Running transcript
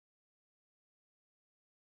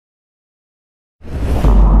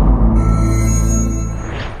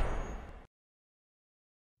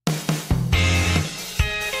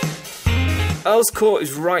Earl's Court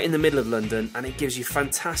is right in the middle of London and it gives you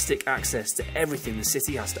fantastic access to everything the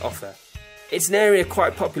city has to offer. It's an area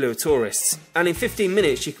quite popular with tourists, and in 15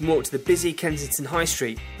 minutes you can walk to the busy Kensington High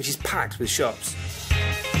Street, which is packed with shops.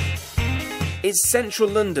 It's central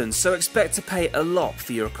London, so expect to pay a lot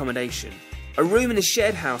for your accommodation. A room in a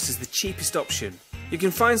shared house is the cheapest option. You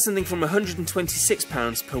can find something from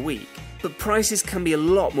 £126 per week, but prices can be a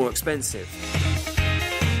lot more expensive.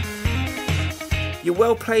 You're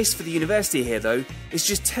well placed for the university here though. It's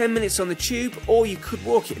just 10 minutes on the tube, or you could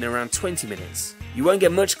walk it in around 20 minutes. You won't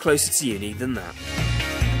get much closer to uni than that.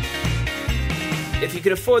 If you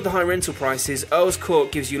can afford the high rental prices, Earl's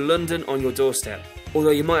Court gives you London on your doorstep,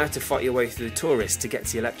 although you might have to fight your way through the tourists to get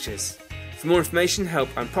to your lectures. For more information, help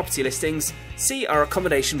and property listings, see our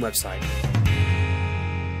accommodation website.